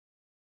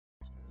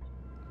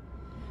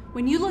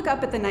When you look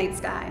up at the night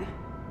sky,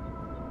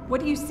 what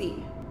do you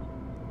see?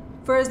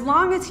 For as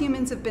long as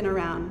humans have been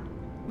around,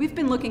 we've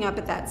been looking up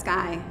at that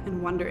sky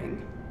and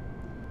wondering,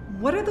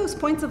 what are those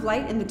points of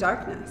light in the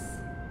darkness?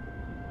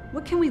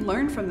 What can we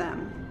learn from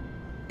them?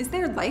 Is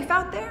there life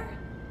out there?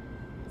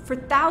 For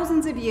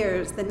thousands of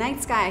years, the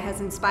night sky has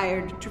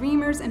inspired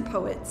dreamers and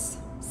poets,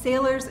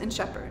 sailors and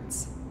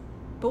shepherds.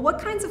 But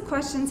what kinds of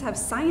questions have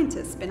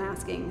scientists been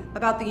asking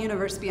about the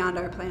universe beyond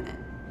our planet?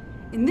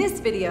 In this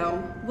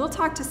video, we'll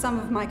talk to some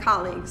of my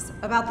colleagues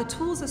about the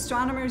tools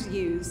astronomers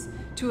use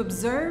to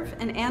observe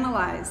and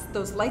analyze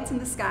those lights in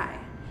the sky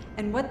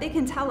and what they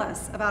can tell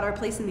us about our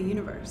place in the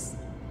universe.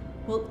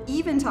 We'll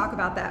even talk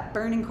about that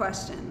burning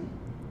question,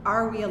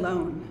 are we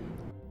alone?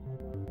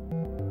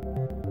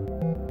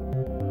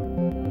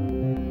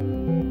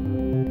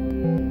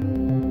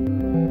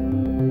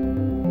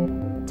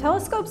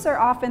 Telescopes are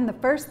often the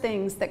first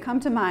things that come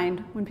to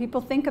mind when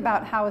people think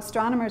about how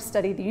astronomers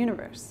study the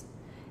universe.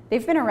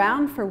 They've been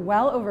around for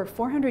well over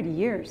 400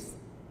 years.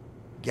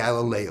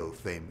 Galileo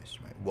famous,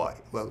 right? Why?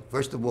 Well,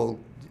 first of all,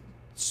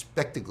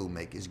 spectacle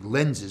makers,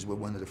 lenses were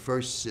one of the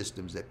first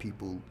systems that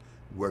people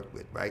worked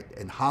with, right?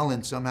 In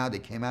Holland, somehow they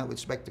came out with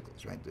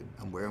spectacles, right?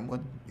 I'm wearing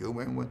one, you're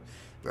wearing one.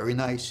 Very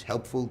nice,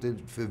 helpful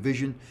for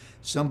vision.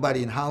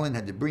 Somebody in Holland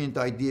had the brilliant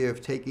idea of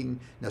taking,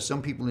 now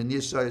some people on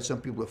near side, some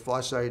people are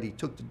far side, he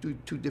took the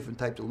two different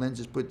types of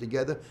lenses, put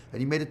together,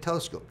 and he made a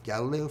telescope.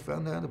 Galileo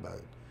found out about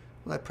it.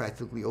 Well, that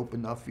practically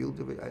opened our field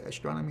of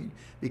astronomy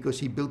because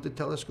he built the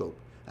telescope.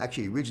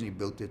 Actually, he originally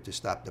built it to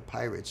stop the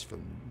pirates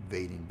from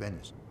invading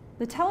Venice.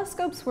 The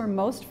telescopes we're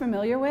most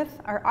familiar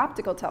with are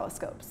optical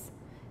telescopes.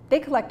 They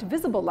collect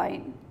visible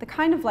light, the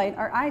kind of light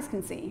our eyes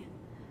can see.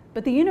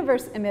 But the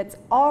universe emits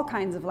all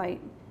kinds of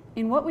light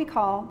in what we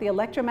call the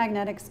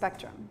electromagnetic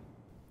spectrum.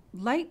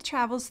 Light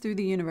travels through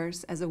the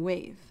universe as a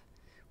wave,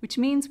 which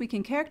means we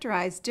can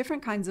characterize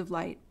different kinds of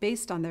light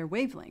based on their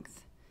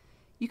wavelength.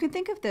 You can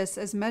think of this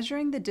as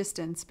measuring the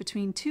distance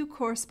between two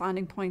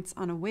corresponding points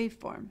on a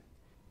waveform.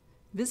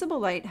 Visible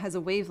light has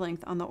a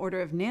wavelength on the order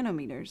of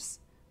nanometers,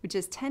 which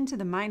is 10 to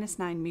the minus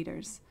 9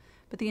 meters,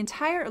 but the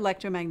entire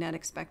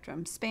electromagnetic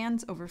spectrum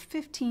spans over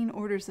 15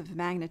 orders of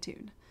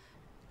magnitude.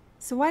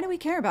 So why do we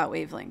care about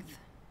wavelength?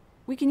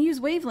 We can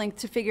use wavelength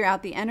to figure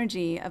out the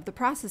energy of the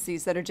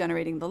processes that are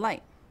generating the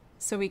light,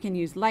 so we can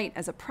use light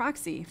as a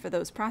proxy for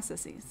those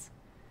processes.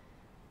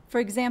 For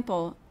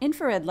example,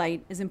 infrared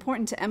light is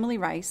important to Emily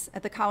Rice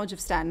at the College of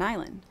Staten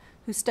Island,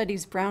 who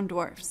studies brown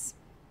dwarfs.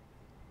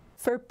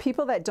 For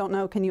people that don't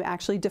know, can you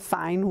actually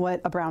define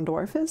what a brown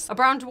dwarf is? A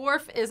brown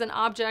dwarf is an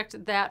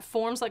object that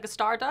forms like a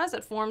star does.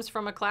 It forms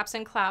from a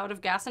collapsing cloud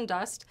of gas and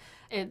dust.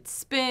 It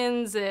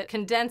spins, it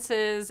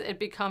condenses, it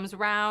becomes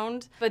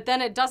round, but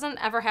then it doesn't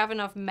ever have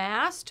enough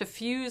mass to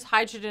fuse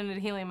hydrogen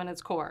and helium in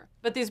its core.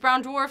 But these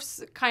brown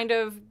dwarfs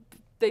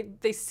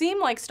they seem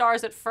like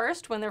stars at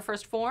first when they're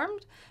first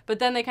formed, but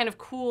then they kind of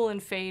cool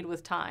and fade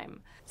with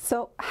time.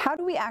 So how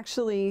do we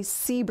actually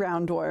see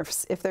brown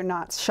dwarfs if they're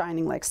not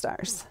shining like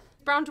stars?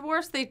 Brown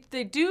dwarfs, they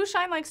do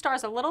shine like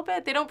stars a little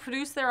bit. They don't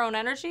produce their own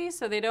energy,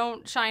 so they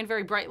don't shine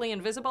very brightly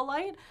in visible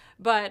light.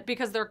 But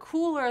because they're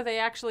cooler, they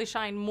actually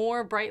shine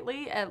more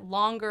brightly at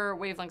longer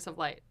wavelengths of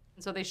light.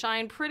 So they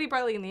shine pretty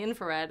brightly in the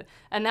infrared,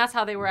 and that's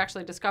how they were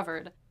actually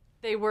discovered.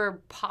 They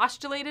were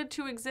postulated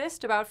to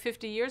exist about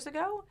 50 years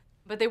ago,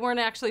 but they weren't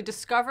actually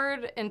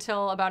discovered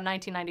until about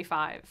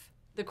 1995.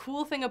 The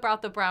cool thing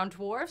about the brown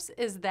dwarfs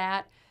is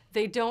that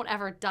they don't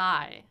ever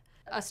die.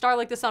 A star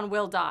like the sun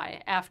will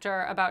die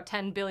after about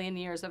 10 billion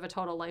years of a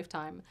total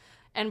lifetime.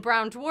 And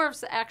brown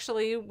dwarfs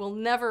actually will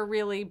never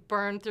really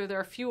burn through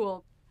their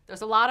fuel.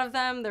 There's a lot of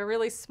them, they're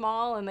really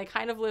small, and they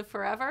kind of live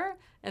forever.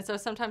 And so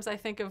sometimes I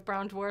think of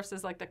brown dwarfs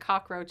as like the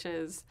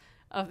cockroaches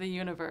of the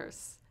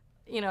universe.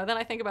 You know, then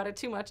I think about it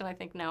too much and I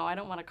think, no, I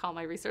don't want to call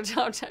my research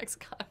objects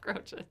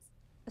cockroaches.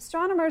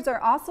 Astronomers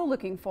are also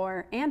looking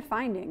for and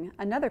finding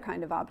another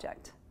kind of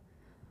object,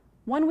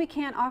 one we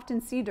can't often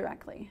see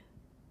directly.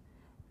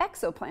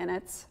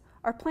 Exoplanets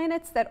are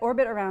planets that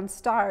orbit around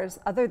stars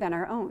other than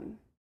our own.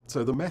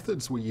 So the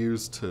methods we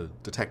use to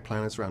detect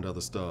planets around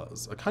other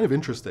stars are kind of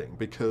interesting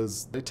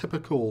because a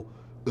typical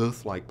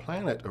Earth-like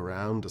planet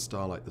around a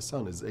star like the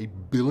Sun is 1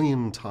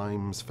 billion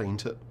times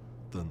fainter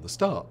than the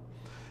star.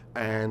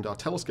 And our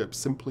telescopes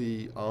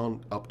simply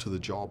aren't up to the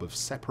job of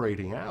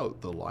separating out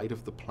the light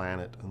of the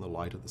planet and the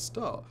light of the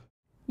star.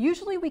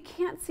 Usually we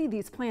can't see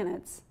these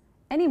planets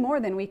any more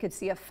than we could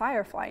see a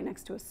firefly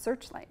next to a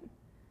searchlight.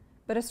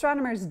 But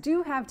astronomers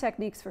do have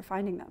techniques for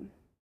finding them.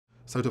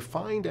 So to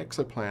find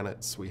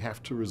exoplanets, we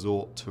have to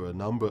resort to a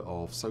number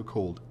of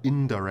so-called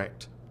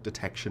indirect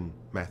detection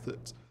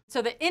methods.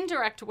 So the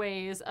indirect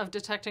ways of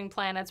detecting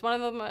planets, one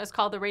of them is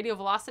called the radial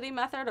velocity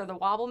method or the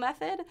wobble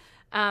method.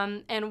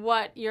 And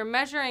what you're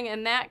measuring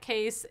in that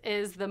case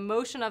is the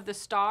motion of the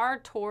star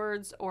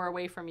towards or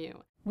away from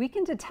you. We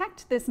can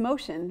detect this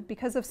motion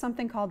because of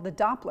something called the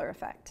Doppler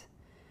effect,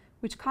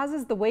 which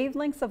causes the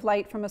wavelengths of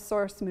light from a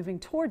source moving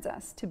towards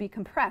us to be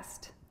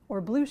compressed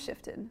or blue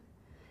shifted,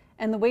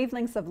 and the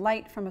wavelengths of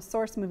light from a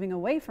source moving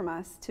away from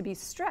us to be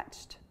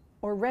stretched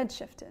or red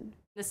shifted.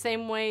 The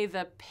same way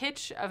the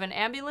pitch of an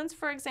ambulance,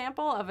 for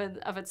example, of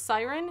its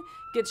siren,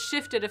 gets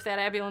shifted if that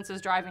ambulance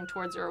is driving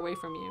towards or away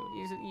from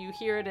you. You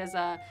hear it as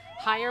a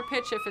higher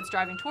pitch if it's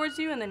driving towards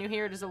you, and then you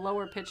hear it as a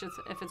lower pitch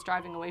if it's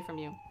driving away from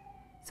you.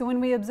 So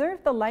when we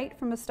observe the light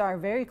from a star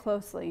very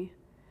closely,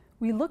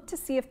 we look to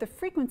see if the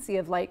frequency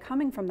of light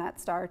coming from that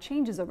star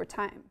changes over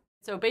time.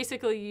 So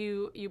basically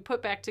you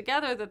put back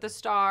together that the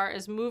star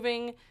is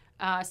moving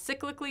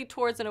cyclically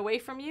towards and away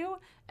from you,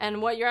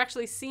 and what you're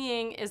actually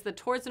seeing is the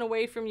towards and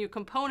away from you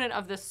component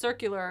of the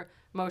circular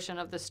motion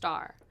of the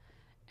star.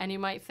 And you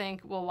might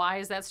think, well, why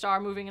is that star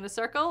moving in a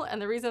circle? And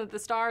the reason that the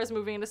star is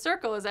moving in a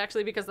circle is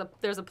actually because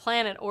there's a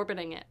planet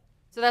orbiting it.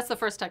 So that's the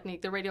first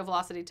technique, the radial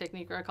velocity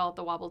technique, or I call it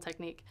the wobble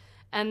technique.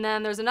 And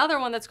then there's another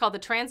one that's called the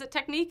transit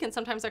technique, and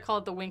sometimes I call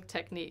it the wink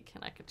technique.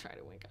 And I could try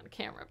to wink on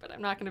camera, but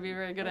I'm not going to be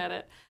very good at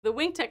it. The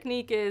wink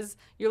technique is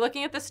you're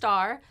looking at the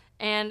star,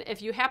 and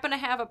if you happen to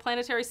have a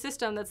planetary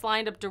system that's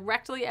lined up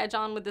directly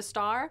edge-on with the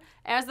star,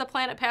 as the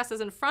planet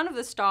passes in front of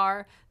the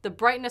star, the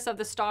brightness of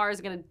the star is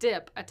going to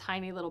dip a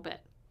tiny little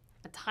bit.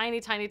 A tiny,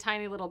 tiny,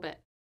 tiny little bit.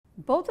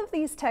 Both of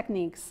these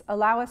techniques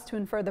allow us to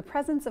infer the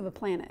presence of a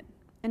planet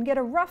and get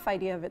a rough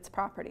idea of its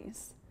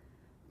properties.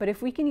 But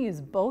if we can use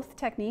both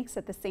techniques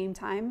at the same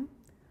time,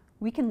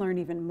 we can learn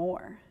even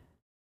more.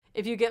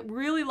 If you get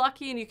really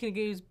lucky and you can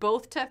use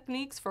both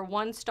techniques for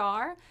one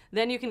star,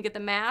 then you can get the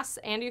mass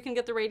and you can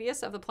get the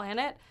radius of the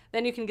planet,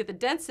 then you can get the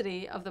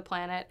density of the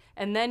planet,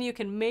 and then you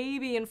can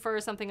maybe infer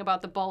something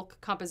about the bulk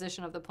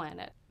composition of the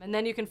planet. And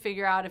then you can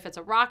figure out if it's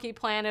a rocky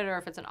planet, or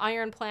if it's an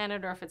iron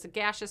planet, or if it's a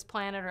gaseous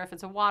planet, or if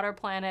it's a water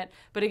planet.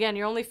 But again,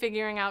 you're only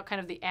figuring out kind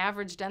of the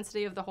average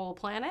density of the whole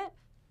planet,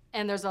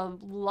 and there's a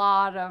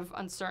lot of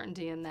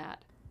uncertainty in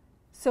that.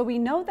 So we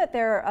know that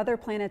there are other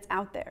planets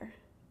out there,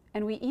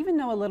 and we even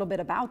know a little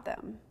bit about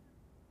them.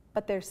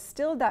 But there's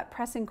still that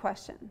pressing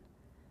question.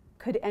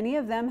 Could any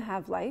of them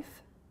have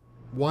life?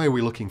 Why are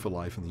we looking for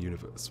life in the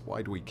universe?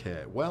 Why do we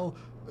care? Well,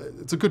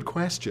 it's a good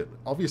question.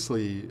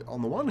 Obviously,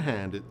 on the one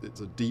hand,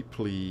 it's a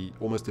deeply,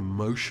 almost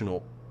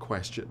emotional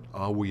question.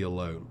 Are we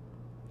alone?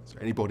 Is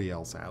there anybody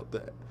else out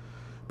there?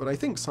 But I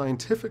think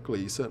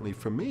scientifically, certainly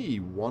for me,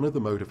 one of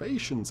the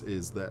motivations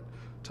is that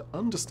to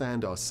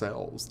understand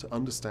ourselves, to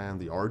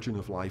understand the origin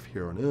of life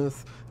here on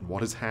Earth and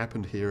what has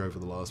happened here over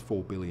the last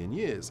 4 billion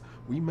years,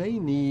 we may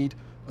need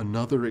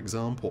another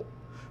example.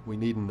 We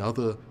need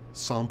another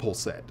sample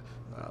set.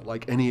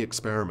 Like any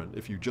experiment,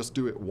 if you just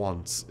do it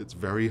once, it's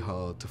very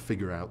hard to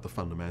figure out the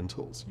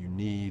fundamentals. You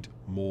need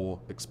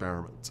more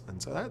experiments.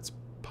 And so that's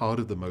part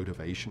of the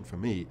motivation for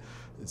me,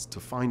 is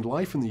to find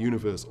life in the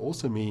universe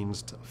also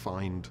means to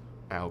find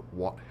out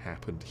what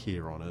happened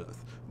here on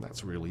Earth. And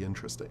that's really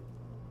interesting.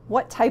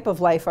 What type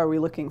of life are we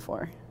looking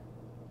for?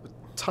 The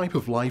type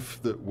of life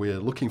that we're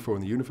looking for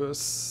in the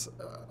universe,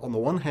 on the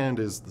one hand,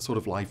 is the sort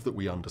of life that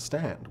we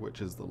understand,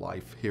 which is the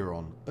life here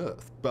on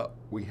Earth. But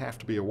we have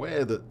to be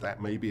aware that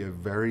that may be a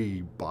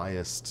very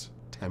biased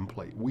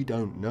template. We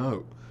don't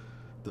know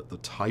that the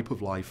type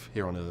of life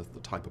here on Earth,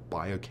 the type of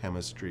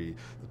biochemistry,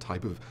 the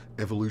type of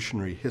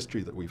evolutionary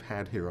history that we've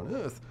had here on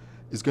Earth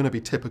is going to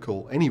be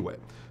typical anywhere.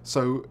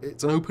 So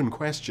it's an open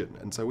question,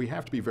 and so we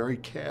have to be very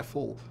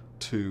careful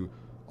to,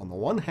 on the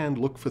one hand,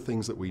 look for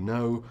things that we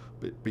know,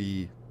 but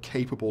be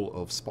capable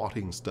of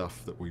spotting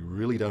stuff that we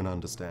really don't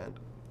understand.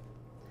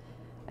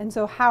 And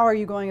so how are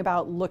you going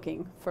about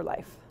looking for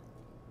life?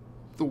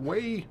 The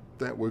way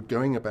that we're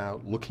going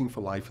about looking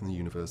for life in the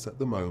universe at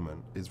the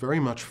moment is very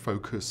much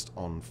focused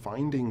on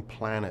finding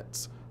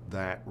planets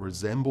that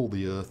resemble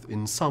the Earth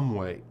in some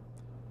way.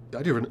 The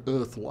idea of an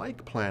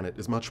Earth-like planet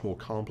is much more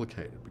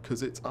complicated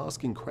because it's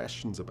asking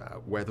questions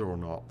about whether or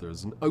not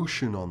there's an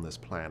ocean on this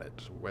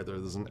planet, whether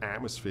there's an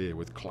atmosphere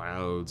with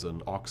clouds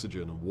and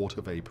oxygen and water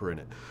vapor in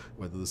it,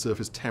 whether the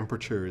surface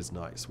temperature is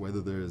nice,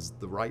 whether there's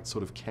the right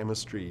sort of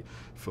chemistry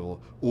for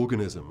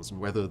organisms, and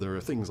whether there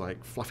are things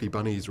like fluffy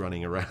bunnies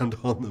running around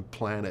on the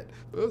planet.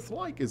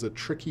 Earth-like is a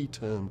tricky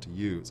term to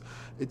use.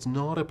 It's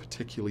not a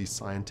particularly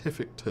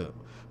scientific term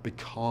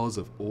because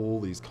of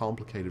all these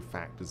complicated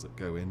factors that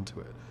go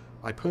into it.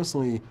 I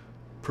personally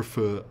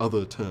prefer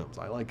other terms.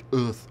 I like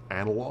Earth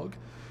analog,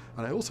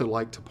 and I also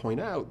like to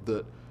point out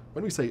that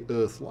when we say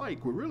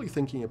Earth-like, we're really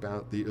thinking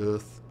about the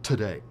Earth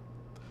today.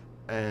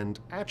 And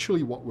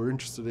actually what we're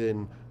interested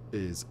in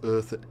is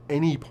Earth at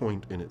any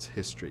point in its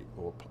history,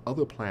 or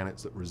other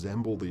planets that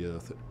resemble the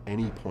Earth at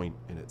any point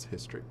in its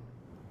history.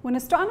 When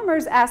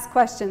astronomers ask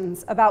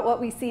questions about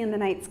what we see in the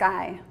night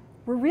sky,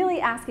 we're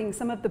really asking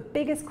some of the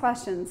biggest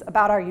questions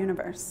about our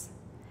universe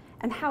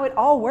and how it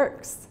all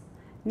works.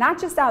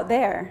 Not just out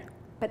there,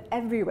 but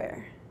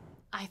everywhere.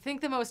 I think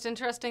the most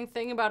interesting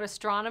thing about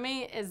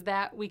astronomy is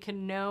that we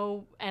can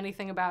know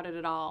anything about it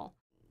at all.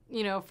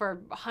 You know, for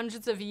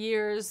hundreds of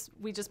years,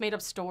 we just made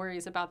up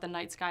stories about the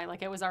night sky,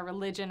 like it was our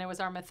religion, it was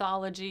our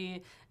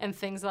mythology, and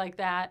things like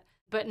that.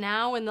 But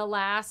now in the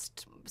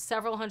last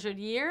several hundred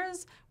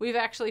years, we've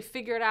actually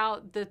figured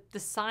out the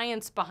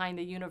science behind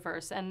the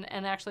universe and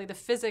actually the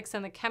physics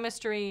and the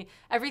chemistry.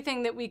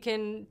 Everything that we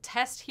can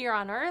test here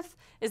on Earth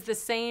is the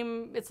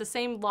same. It's the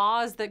same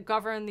laws that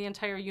govern the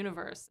entire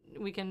universe.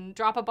 We can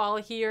drop a ball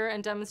here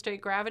and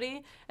demonstrate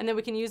gravity, and then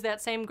we can use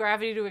that same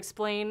gravity to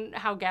explain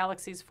how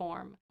galaxies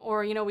form.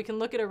 Or, you know, we can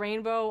look at a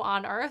rainbow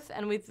on Earth,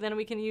 and then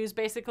we can use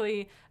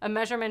basically a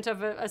measurement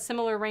of a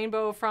similar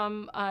rainbow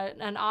from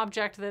an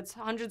object that's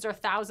hundreds or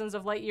thousands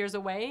of light years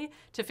away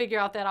to figure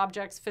out that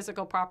object's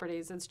physical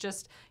properties. It's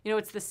just, you know,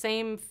 it's the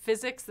same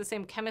physics, the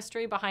same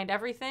chemistry behind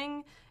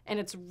everything, and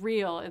it's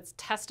real, it's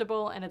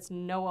testable, and it's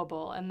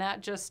knowable. And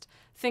that just,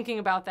 thinking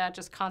about that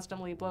just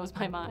constantly blows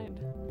my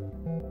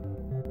mind.